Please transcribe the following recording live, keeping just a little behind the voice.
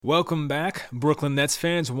Welcome back, Brooklyn Nets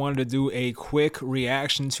fans. Wanted to do a quick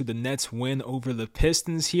reaction to the Nets win over the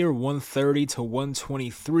Pistons here, 130 to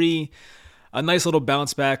 123. A nice little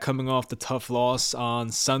bounce back coming off the tough loss on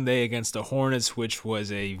Sunday against the Hornets, which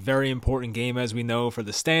was a very important game, as we know, for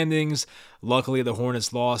the standings. Luckily, the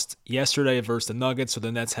Hornets lost yesterday versus the Nuggets, so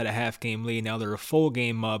the Nets had a half-game lead. Now they're a full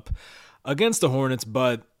game up against the Hornets,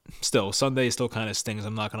 but still, Sunday still kind of stings,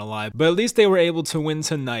 I'm not going to lie. But at least they were able to win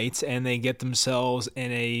tonight, and they get themselves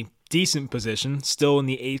in a decent position, still in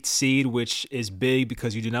the 8th seed, which is big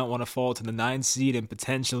because you do not want to fall to the 9th seed and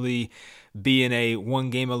potentially be in a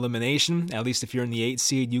one-game elimination. At least if you're in the 8th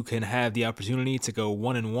seed, you can have the opportunity to go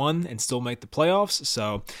 1-1 and still make the playoffs.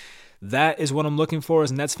 So that is what I'm looking for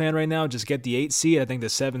as a Nets fan right now. Just get the 8th seed. I think the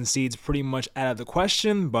 7th seed's pretty much out of the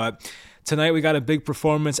question, but tonight we got a big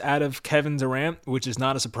performance out of Kevin Durant, which is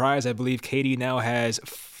not a surprise. I believe KD now has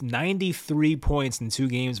 93 points in 2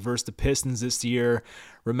 games versus the Pistons this year.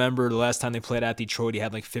 Remember, the last time they played at Detroit, he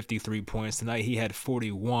had like 53 points. Tonight he had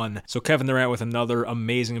 41. So Kevin Durant with another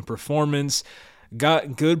amazing performance.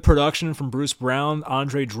 Got good production from Bruce Brown,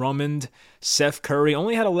 Andre Drummond, Seth Curry.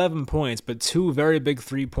 Only had 11 points, but 2 very big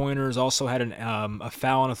three-pointers. Also had a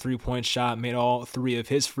foul on a three-point shot. Made all 3 of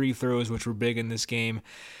his free throws, which were big in this game.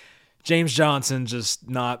 James Johnson, just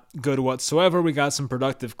not good whatsoever. We got some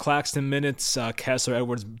productive Claxton minutes. Kessler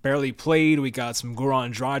Edwards barely played. We got some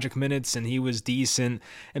Goran Dragic minutes, and he was decent.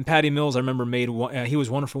 And Patty Mills, I remember, he was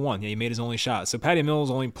 1 for 1. Yeah, he made his only shot. So Patty Mills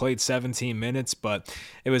only played 17 minutes, but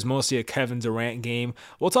it was mostly a Kevin Durant game.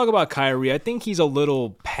 We'll talk about Kyrie. I think he's a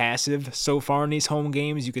little passive so far in these home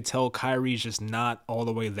games. You could tell Kyrie's just not all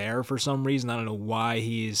the way there for some reason. I don't know why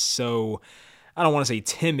he is so, I don't want to say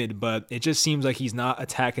timid, but it just seems like he's not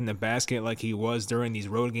attacking the basket like he was during these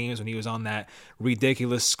road games when he was on that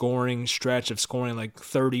ridiculous scoring stretch of scoring like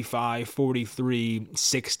 35, 43,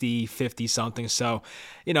 60, 50 something. So,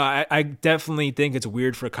 I definitely think it's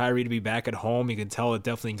weird for Kyrie to be back at home. You can tell it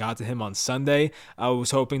definitely got to him on Sunday. I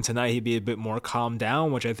was hoping tonight he'd be a bit more calmed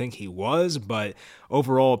down, which I think he was, but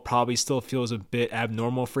overall it probably still feels a bit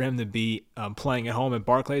abnormal for him to be playing at home at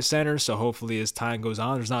Barclays Center. So hopefully as time goes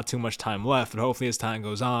on, there's not too much time left, but hopefully as time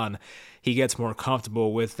goes on, he gets more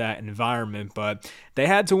comfortable with that environment. But they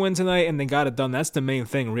had to win tonight, and they got it done. That's the main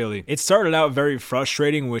thing, really. It started out very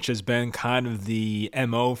frustrating, which has been kind of the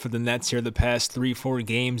MO for the Nets here the past 3-4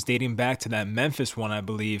 games, dating back to that Memphis one, I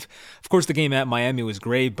believe. Of course, the game at Miami was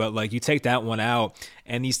great, but you take that one out,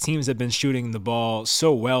 and these teams have been shooting the ball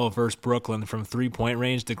so well versus Brooklyn from three-point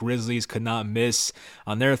range. The Grizzlies could not miss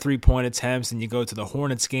on their three-point attempts, and you go to the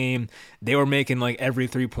Hornets game, they were making every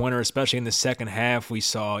three-pointer, especially in the second half. We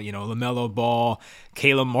saw, LaMelo Ball,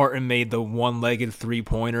 Caleb Martin made the one-legged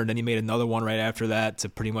three-pointer, then he made another one right after that to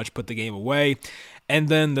pretty much put the game away. And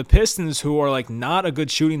then the Pistons, who are not a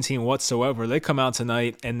good shooting team whatsoever, they come out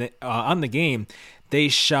tonight and on the game, they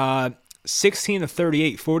shot 16 of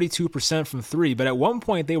 38, 42% from 3, but at one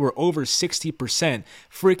point they were over 60%.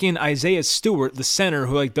 Freaking Isaiah Stewart, the center,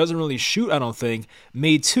 who doesn't really shoot, I don't think,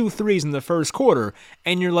 made 2 threes in the first quarter.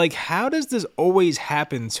 And you're like, how does this always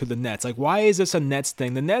happen to the Nets? Why is this a Nets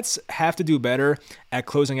thing? The Nets have to do better at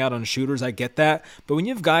closing out on shooters, I get that. But when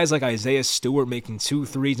you have guys like Isaiah Stewart making 2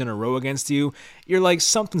 threes in a row against you, you're like,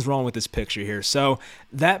 something's wrong with this picture here. So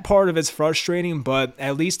that part of it's frustrating, but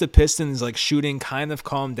at least the Pistons shooting kind of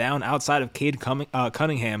calmed down outside of Cade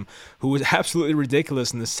Cunningham, who was absolutely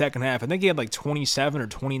ridiculous in the second half. I think he had 27 or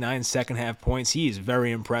 29 second half points. He is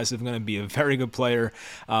very impressive, going to be a very good player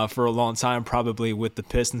for a long time, probably with the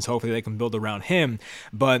Pistons. Hopefully they can build around him.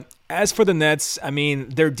 But as for the Nets,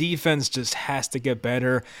 their defense just has to get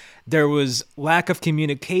better. There was lack of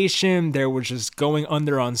communication. There was just going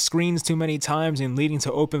under on screens too many times and leading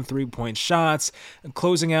to open three-point shots,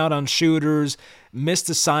 closing out on shooters, missed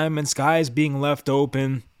assignments, guys being left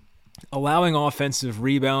open, allowing offensive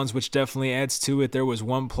rebounds, which definitely adds to it. There was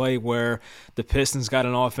one play where the Pistons got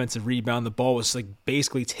an offensive rebound. The ball was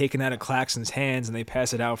basically taken out of Claxton's hands, and they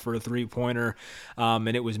passed it out for a three-pointer,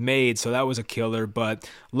 and it was made, so that was a killer. But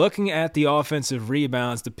looking at the offensive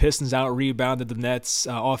rebounds, the Pistons out-rebounded the Nets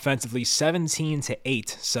offensively 17-8.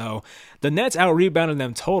 So the Nets out-rebounded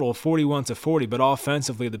them total 41-40, but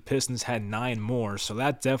offensively the Pistons had 9 more. So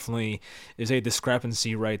that definitely is a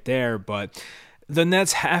discrepancy right there. But The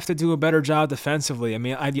Nets have to do a better job defensively. I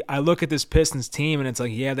mean, I look at this Pistons team and it's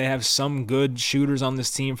like, yeah, they have some good shooters on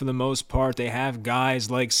this team for the most part. They have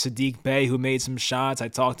guys like Sadiq Bey who made some shots. I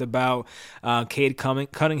talked about Cade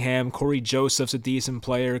Cunningham. Corey Joseph's a decent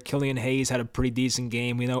player. Killian Hayes had a pretty decent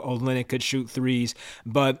game. We know Olynyk could shoot threes.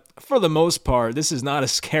 But for the most part, this is not a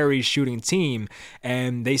scary shooting team.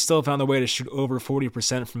 And they still found a way to shoot over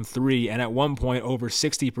 40% from three. And at one point, over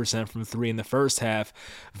 60% from three in the first half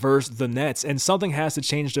versus the Nets. And something has to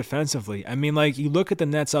change defensively. I mean, like, you look at the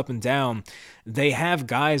Nets up and down, they have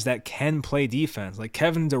guys that can play defense. Like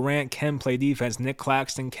Kevin Durant can play defense. Nick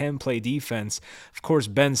Claxton can play defense. Of course,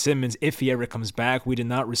 Ben Simmons, if he ever comes back, we did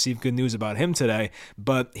not receive good news about him today,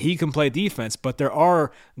 but he can play defense. But there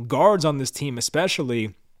are guards on this team,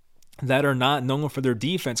 especially, that are not known for their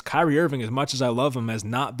defense. Kyrie Irving, as much as I love him, has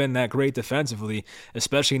not been that great defensively,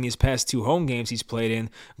 especially in these past 2 home games he's played in.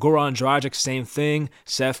 Goran Dragic, same thing.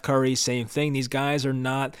 Seth Curry, same thing. These guys are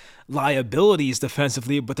not liabilities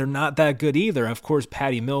defensively, but they're not that good either. Of course,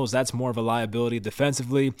 Patty Mills, that's more of a liability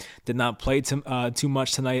defensively. Did not play too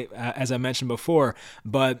much tonight, as I mentioned before,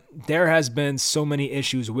 but there has been so many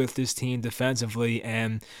issues with this team defensively,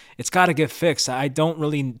 and it's got to get fixed. I don't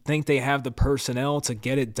really think they have the personnel to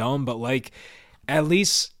get it done, but like, at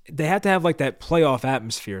least they have to have like that playoff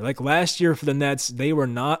atmosphere. Like last year for the Nets, they were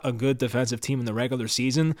not a good defensive team in the regular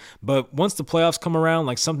season, but once the playoffs come around,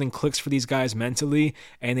 like something clicks for these guys mentally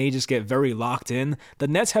and they just get very locked in. The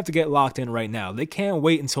Nets have to get locked in right now. They can't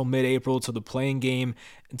wait until mid-April to the playing game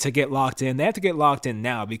to get locked in. They have to get locked in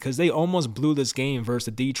now because they almost blew this game versus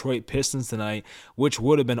the Detroit Pistons tonight, which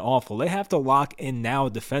would have been awful. They have to lock in now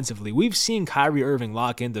defensively. We've seen Kyrie Irving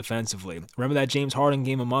lock in defensively. Remember that James Harden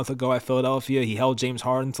game a month ago at Philadelphia? He held James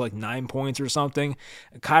Harden to like 9 points or something.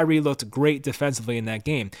 Kyrie looked great defensively in that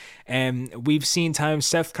game. And we've seen times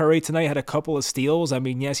Seth Curry tonight had a couple of steals. I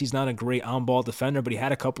mean, yes, he's not a great on-ball defender, but he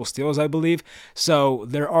had a couple steals, I believe. So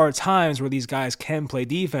there are times where these guys can play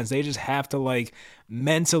defense. They just have to like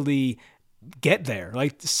mentally get there.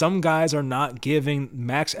 Like some guys are not giving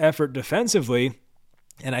max effort defensively,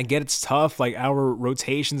 and I get it's tough. Like our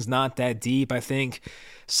rotation's not that deep. I think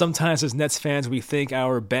sometimes as Nets fans, we think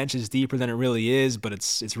our bench is deeper than it really is, but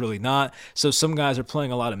it's really not. So some guys are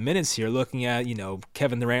playing a lot of minutes here. Looking at,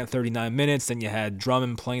 Kevin Durant, 39 minutes. Then you had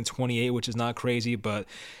Drummond playing 28, which is not crazy, but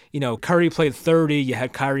Curry played 30. You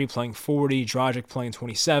had Kyrie playing 40, Dragic playing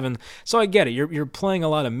 27. So I get it. You're playing a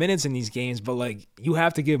lot of minutes in these games, but like you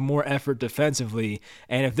have to give more effort defensively.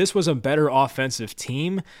 And if this was a better offensive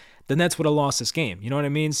team, the Nets would have lost this game. You know what I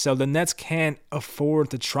mean? So the Nets can't afford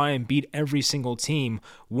to try and beat every single team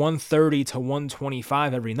 130 to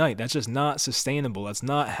 125 every night. That's just not sustainable. That's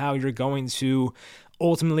not how you're going to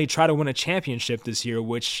ultimately try to win a championship this year,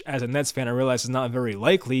 which as a Nets fan I realize is not very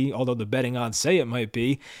likely, although the betting odds say it might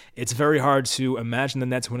be. It's very hard to imagine the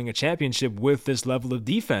Nets winning a championship with this level of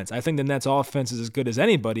defense. I think the Nets offense is as good as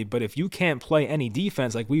anybody, but if you can't play any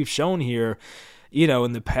defense like we've shown here,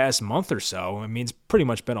 in the past month or so, I mean, it's pretty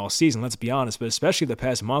much been all season, let's be honest, but especially the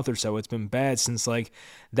past month or so, it's been bad since like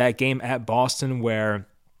that game at Boston where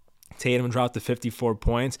Tatum dropped to 54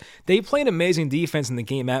 points. They played amazing defense in the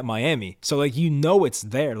game at Miami. So, like, it's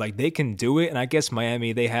there. Like, they can do it. And I guess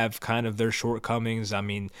Miami, they have kind of their shortcomings. I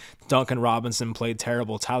mean, Duncan Robinson played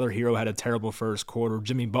terrible. Tyler Hero had a terrible first quarter.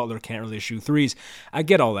 Jimmy Butler can't really shoot threes. I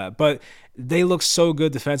get all that. But they looked so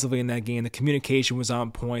good defensively in that game. The communication was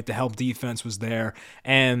on point. The help defense was there.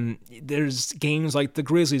 And there's games like the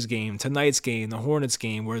Grizzlies game, tonight's game, the Hornets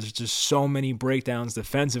game, where there's just so many breakdowns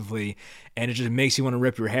defensively. And it just makes you want to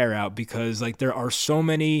rip your hair out because like there are so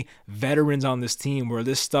many veterans on this team where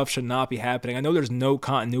this stuff should not be happening. I know there's no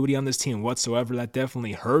continuity on this team whatsoever. That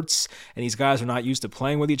definitely hurts. And these guys are not used to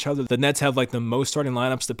playing with each other. The Nets have like the most starting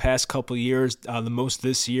lineups the past couple years, the most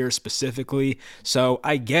this year specifically. So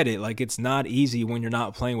I get it. Like it's not easy when you're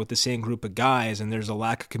not playing with the same group of guys and there's a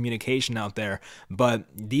lack of communication out there. But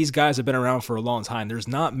these guys have been around for a long time. There's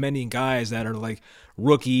not many guys that are like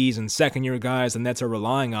rookies and second-year guys the Nets are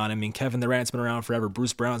relying on. I mean, Kevin Durant's been around forever.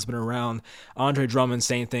 Bruce Brown's been around. Andre Drummond,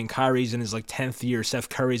 same thing. Kyrie's in his like 10th year. Seth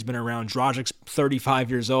Curry's been around. Dragic's 35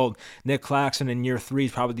 years old. Nick Claxton in year 3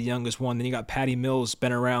 is probably the youngest one. Then you got Patty Mills,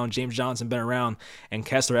 been around. James Johnson, been around. And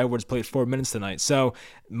Kessler Edwards played 4 minutes tonight. So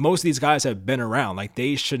most of these guys have been around. Like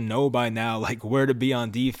they should know by now like where to be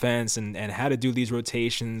on defense and how to do these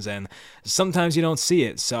rotations. And sometimes you don't see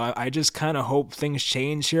it. So I just kind of hope things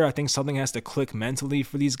change here. I think something has to click mentally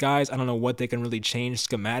for these guys. I don't know what they can really change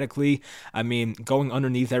schematically. I mean, going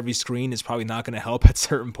underneath every screen is probably not going to help at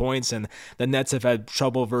certain points, and the Nets have had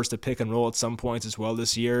trouble versus the pick and roll at some points as well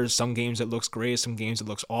this year. Some games it looks great, some games it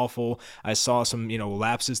looks awful. I saw some,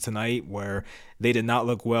 lapses tonight where they did not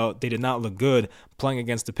look well. They did not look good playing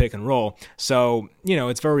against the pick and roll. So,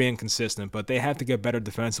 it's very inconsistent, but they have to get better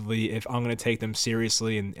defensively if I'm going to take them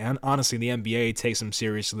seriously. And honestly, the NBA takes them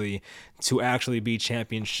seriously to actually be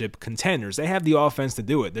championship contenders. They have the offense to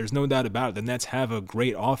do it. There's no doubt about it. The Nets have a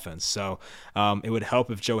great offense. So it would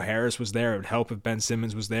help if Joe Harris was there. It would help if Ben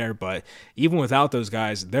Simmons was there. But even without those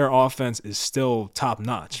guys, their offense is still top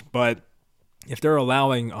notch. But if they're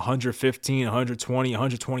allowing 115, 120,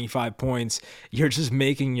 125 points, you're just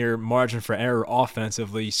making your margin for error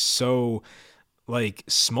offensively so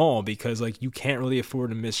small, because you can't really afford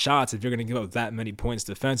to miss shots if you're going to give up that many points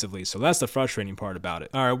defensively. So that's the frustrating part about it.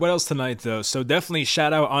 All right, what else tonight though? So definitely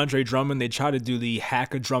shout out Andre Drummond. They tried to do the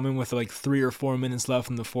hack of Drummond with 3 or 4 minutes left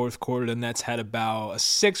in the fourth quarter. The Nets had about a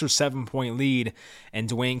 6 or 7 point lead, and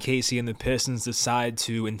Dwayne Casey and the Pistons decide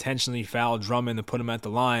to intentionally foul Drummond to put him at the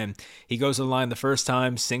line. He goes to the line the first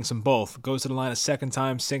time, sinks them both. Goes to the line a second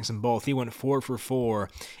time, sinks them both. He went 4 for 4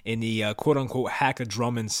 in the quote-unquote hack of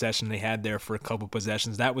Drummond session they had there for a couple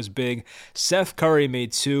possessions. That was big. Seth Curry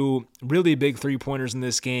made 2 really big three-pointers in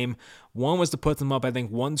this game. One was to put them up, I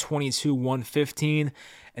think, 122-115.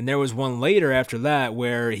 And there was one later after that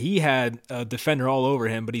where he had a defender all over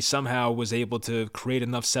him, but he somehow was able to create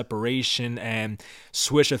enough separation and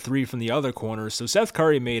swish a 3 from the other corner. So Seth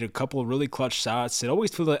Curry made a couple of really clutch shots. I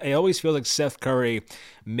always feel like Seth Curry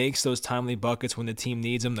makes those timely buckets when the team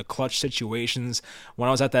needs him, the clutch situations. When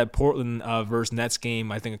I was at that Portland versus Nets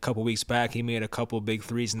game, I think a couple weeks back, he made a couple of big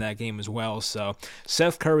threes in that game as well. So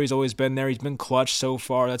Seth Curry's always been there. He's been clutch so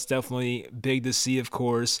far. That's definitely big to see, of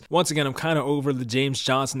course. Once again, I'm kind of over the James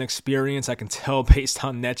Johnson experience. I can tell based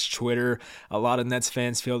on Nets Twitter, a lot of Nets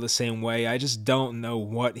fans feel the same way. I just don't know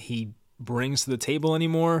what he brings to the table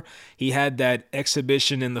anymore. He had that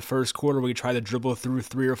exhibition in the first quarter where he tried to dribble through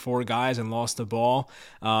 3 or 4 guys and lost the ball.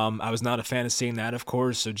 I was not a fan of seeing that, of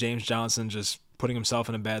course. So James Johnson just putting himself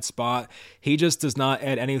in a bad spot. He just does not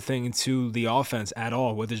add anything to the offense at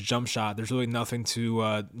all with his jump shot. There's really nothing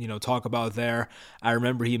to talk about there. I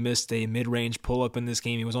remember he missed a mid-range pull-up in this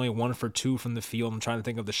game. He was only 1 for 2 from the field. I'm trying to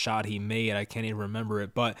think of the shot he made. I can't even remember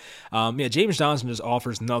it. But James Johnson just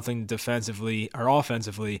offers nothing defensively or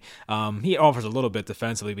offensively. He offers a little bit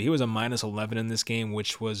defensively, but he was a minus 11 in this game,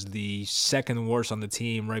 which was the second worst on the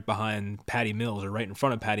team, right behind Patty Mills, or right in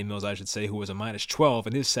front of Patty Mills, I should say, who was a minus 12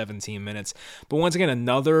 in his 17 minutes. But once again,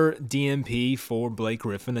 another DNP for Blake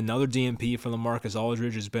Griffin, another DNP for LaMarcus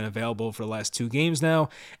Aldridge, has been available for the last 2 games now,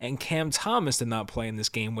 and Cam Thomas did not play in this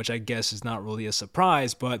game, which I guess is not really a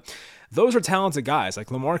surprise, but those are talented guys. Like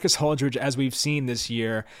LaMarcus Aldridge, as we've seen this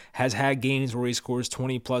year, has had games where he scores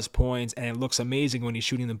 20-plus points, and it looks amazing when he's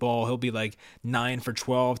shooting the ball. He'll be like 9 for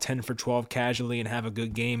 12, 10 for 12 casually and have a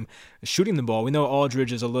good game shooting the ball. We know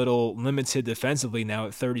Aldridge is a little limited defensively now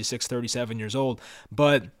at 36, 37 years old,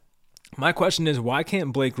 but my question is, why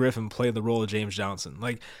can't Blake Griffin play the role of James Johnson?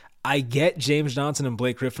 I get James Johnson and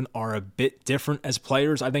Blake Griffin are a bit different as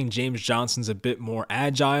players. I think James Johnson's a bit more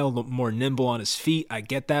agile, more nimble on his feet. I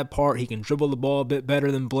get that part. He can dribble the ball a bit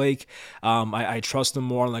better than Blake. I trust him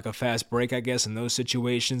more on a fast break, I guess, in those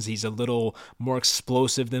situations. He's a little more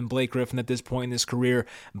explosive than Blake Griffin at this point in his career.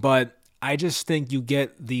 But I just think you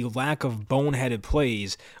get the lack of boneheaded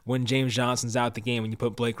plays when James Johnson's out the game when you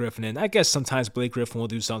put Blake Griffin in. I guess sometimes Blake Griffin will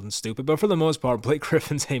do something stupid, but for the most part, Blake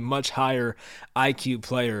Griffin's a much higher IQ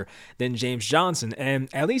player than James Johnson.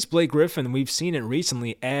 And at least Blake Griffin, we've seen it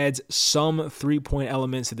recently, adds some three-point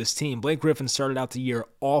elements to this team. Blake Griffin started out the year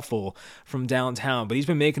awful from downtown, but he's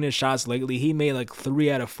been making his shots lately. He made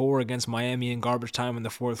 3 out of 4 against Miami in garbage time in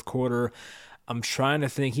the fourth quarter. I'm trying to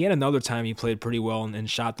think. He had another time he played pretty well and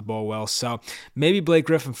shot the ball well. So maybe Blake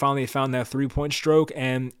Griffin finally found that three-point stroke.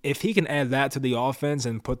 And if he can add that to the offense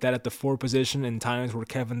and put that at the 4 position in times where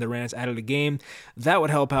Kevin Durant's out of the game, that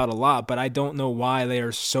would help out a lot. But I don't know why they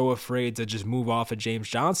are so afraid to just move off of James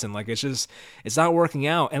Johnson. It's not working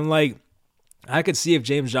out. And I could see if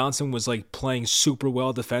James Johnson was playing super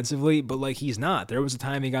well defensively, but he's not. There was a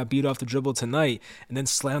time he got beat off the dribble tonight and then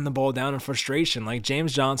slammed the ball down in frustration.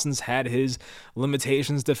 James Johnson's had his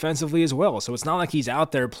limitations defensively as well. So it's not like he's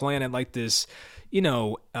out there playing at this,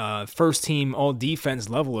 first team all defense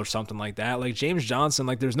level or something like that. James Johnson,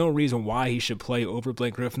 there's no reason why he should play over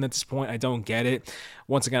Blake Griffin at this point. I don't get it.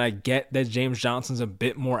 Once again, I get that James Johnson's a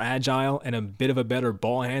bit more agile and a bit of a better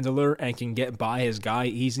ball handler and can get by his guy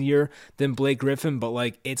easier than Blake Griffin,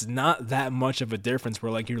 but it's not that much of a difference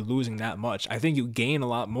where you're losing that much. I think you gain a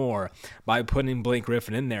lot more by putting Blake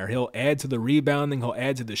Griffin in there. He'll add to the rebounding, he'll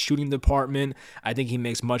add to the shooting department. I think he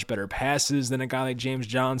makes much better passes than a guy like James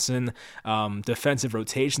Johnson. defensive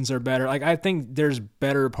rotations are better. Like, I think there's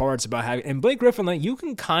better parts about having, and Blake Griffin, like, you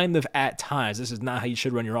can kind of at times, this is not how you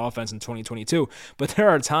should run your offense in 2022, but there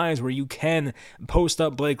are times where you can post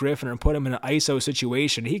up Blake Griffin or put him in an ISO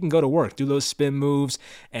situation. He can go to work, do those spin moves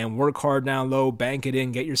and work hard down low, bank it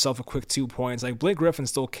in, get yourself a quick 2 points. Like, Blake Griffin's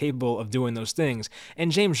still capable of doing those things.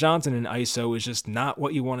 And James Johnson in ISO is just not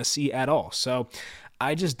what you want to see at all. So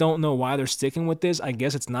I just don't know why they're sticking with this. I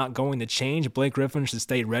guess it's not going to change. Blake Griffin should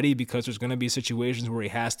stay ready because there's going to be situations where he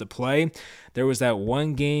has to play. There was that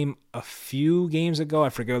one game a few games ago, I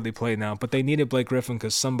forget what they played now, but they needed Blake Griffin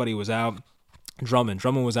because somebody was out. Drummond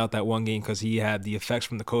was out that one game because he had the effects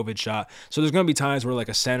from the COVID shot. So there's going to be times where like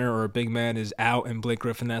a center or a big man is out and Blake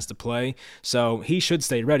Griffin has to play. So he should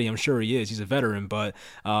stay ready. I'm sure he is. He's a veteran. But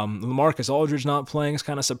LaMarcus Aldridge not playing is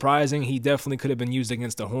kind of surprising. He definitely could have been used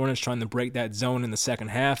against the Hornets trying to break that zone in the second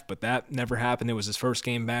half, but that never happened. It was his first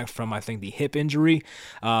game back from, I think, the hip injury.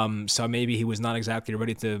 So maybe he was not exactly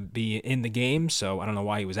ready to be in the game. So I don't know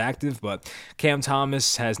why he was active. But Cam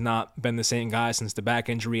Thomas has not been the same guy since the back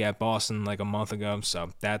injury at Boston like a month ago, so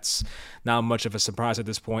that's not much of a surprise at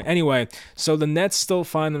this point. Anyway, so the Nets still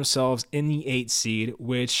find themselves in the 8th seed,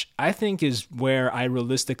 which I think is where I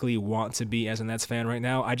realistically want to be as a Nets fan right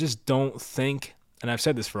now. I just don't think, and I've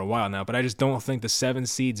said this for a while now, but I just don't think the 7th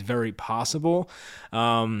seed's very possible.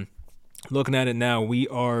 Looking at it now, we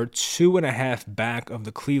are 2.5 back of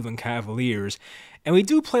the Cleveland Cavaliers, and we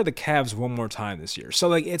do play the Cavs one more time this year. So,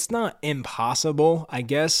 like, it's not impossible, I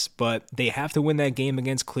guess, but they have to win that game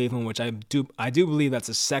against Cleveland, which I do believe that's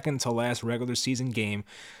the second to last regular season game.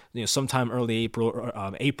 Sometime early April,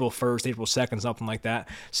 April 1st, April 2nd, something like that.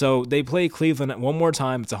 So they play Cleveland one more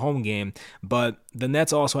time. It's a home game, but the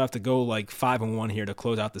Nets also have to go like 5-1 here to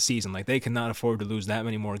close out the season. Like, they cannot afford to lose that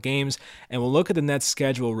many more games. And we'll look at the Nets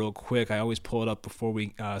schedule real quick. I always pull it up before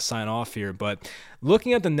we sign off here, but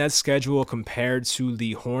looking at the Nets schedule compared to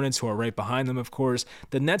the Hornets, who are right behind them, of course,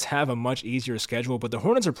 the Nets have a much easier schedule, but the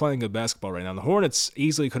Hornets are playing good basketball right now. The Hornets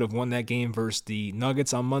easily could have won that game versus the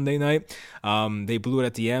Nuggets on Monday night. They blew it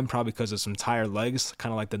at the end, probably because of some tired legs,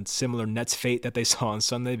 kind of like the similar Nets fate that they saw on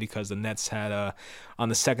Sunday, because the Nets had on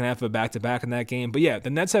the second half of a back-to-back in that game. But yeah, the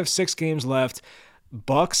Nets have 6 games left.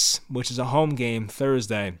 Bucks, which is a home game,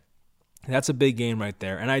 Thursday. That's a big game right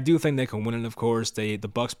there, and I do think they can win it, of course. The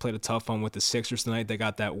Bucks played a tough one with the Sixers tonight. They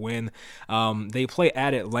got that win. They play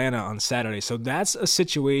at Atlanta on Saturday, so that's a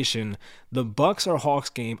situation. The Bucks or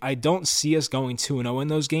Hawks game, I don't see us going 2-0 in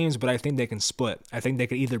those games, but I think they can split. I think they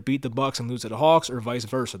could either beat the Bucks and lose to the Hawks, or vice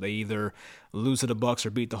versa. They either lose to the Bucks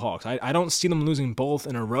or beat the Hawks. I don't see them losing both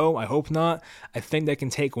in a row. I hope not. I think they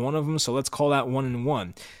can take one of them, so let's call that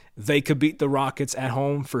 1-1. They could beat the Rockets at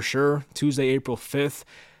home for sure, Tuesday, April 5th.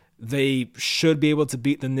 They should be able to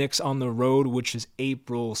beat the Knicks on the road, which is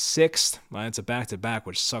April 6th. Well, it's a back-to-back,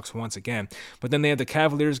 which sucks once again. But then they have the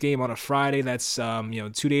Cavaliers game on a Friday. That's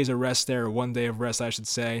 2 days of rest there, or 1 day of rest, I should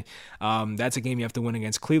say. That's a game you have to win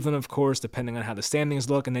against Cleveland, of course, depending on how the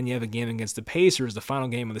standings look. And then you have a game against the Pacers, the final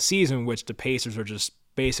game of the season, which the Pacers are just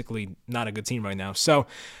basically not a good team right now. So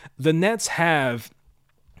the Nets have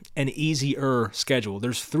an easier schedule.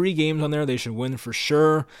 There's 3 games on there they should win for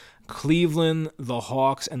sure. Cleveland, the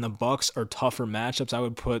Hawks, and the Bucks are tougher matchups. I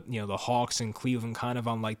would put, the Hawks and Cleveland kind of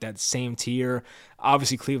on like that same tier.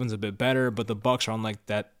 Obviously, Cleveland's a bit better, but the Bucks are on like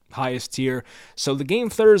that highest tier. So the game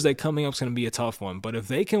Thursday coming up is going to be a tough one. But if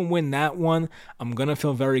they can win that one, I'm going to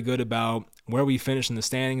feel very good about where we finish in the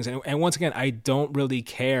standings. And once again, I don't really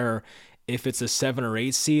care if it's a 7 or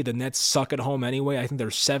 8 seed. The Nets suck at home anyway. I think they're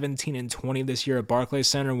 17-20 this year at Barclays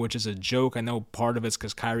Center, which is a joke. I know part of it's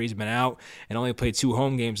because Kyrie's been out and only played 2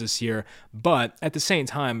 home games this year. But at the same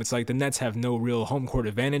time, it's like the Nets have no real home court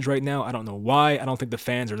advantage right now. I don't know why. I don't think the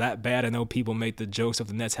fans are that bad. I know people make the jokes of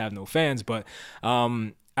the Nets have no fans, but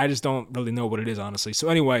I just don't really know what it is, honestly. So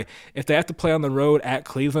anyway, if they have to play on the road at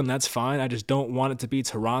Cleveland, that's fine. I just don't want it to be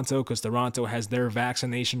Toronto, because Toronto has their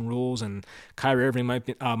vaccination rules, and Kyrie Irving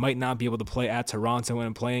might not be able to play at Toronto in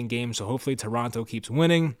a playing game. So hopefully Toronto keeps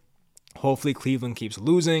winning. Hopefully Cleveland keeps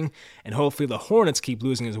losing, and hopefully the Hornets keep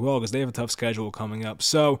losing as well, because they have a tough schedule coming up.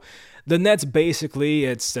 So the Nets, basically,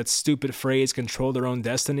 it's that stupid phrase, control their own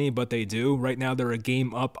destiny, but they do. Right now they're a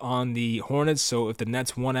game up on the Hornets, so if the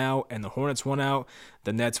Nets won out and the Hornets won out,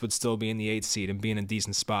 the Nets would still be in the 8th seed and be in a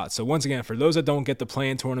decent spot. So once again, for those that don't get the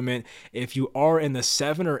play-in tournament, if you are in the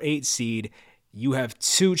 7 or 8 seed, you have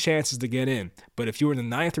 2 chances to get in. But if you're in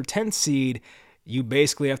the 9th or 10th seed, you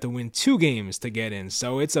basically have to win 2 games to get in.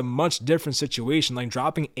 So it's a much different situation. Like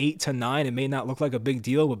dropping 8 to 9, it may not look like a big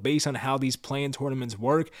deal, but based on how these play-in tournaments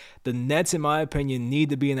work, the Nets, in my opinion, need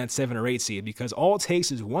to be in that 7 or 8 seed, because all it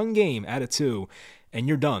takes is 1 game out of 2 and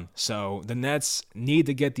you're done. So the Nets need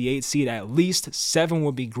to get the 8 seed at least. 7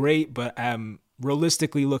 would be great, but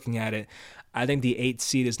realistically looking at it, I think the 8th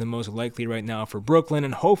seed is the most likely right now for Brooklyn,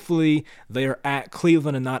 and hopefully they're at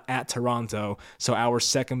Cleveland and not at Toronto, so our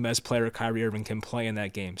second best player, Kyrie Irving, can play in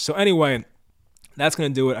that game. So anyway, that's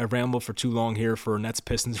going to do it. I rambled for too long here for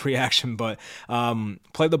Nets-Pistons reaction, but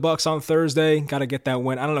play the Bucks on Thursday. Got to get that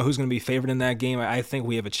win. I don't know who's going to be favored in that game. I think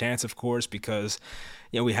we have a chance, of course, because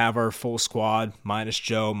we have our full squad, minus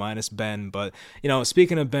Joe, minus Ben. But,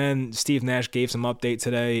 speaking of Ben, Steve Nash gave some update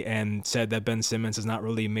today and said that Ben Simmons has not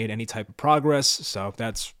really made any type of progress, so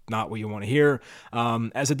that's not what you want to hear.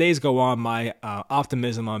 As the days go on, my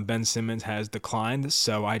optimism on Ben Simmons has declined,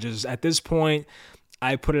 so at this point,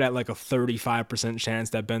 I put it at like a 35% chance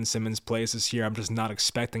that Ben Simmons plays this year. I'm just not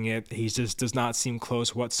expecting it. He just does not seem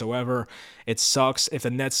close whatsoever. It sucks. If the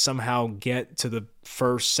Nets somehow get to the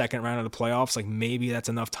second round of the playoffs, like maybe that's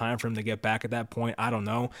enough time for him to get back at that point. I don't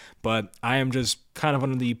know. But I am just kind of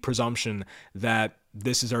under the presumption that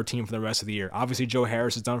this is our team for the rest of the year. Obviously, Joe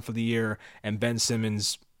Harris is done for the year, and Ben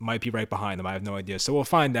Simmons might be right behind him. I have no idea. So we'll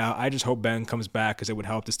find out. I just hope Ben comes back because it would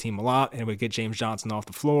help this team a lot, and it would get James Johnson off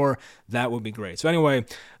the floor. That would be great. So anyway,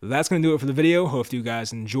 that's going to do it for the video. Hope you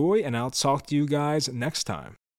guys enjoy, and I'll talk to you guys next time.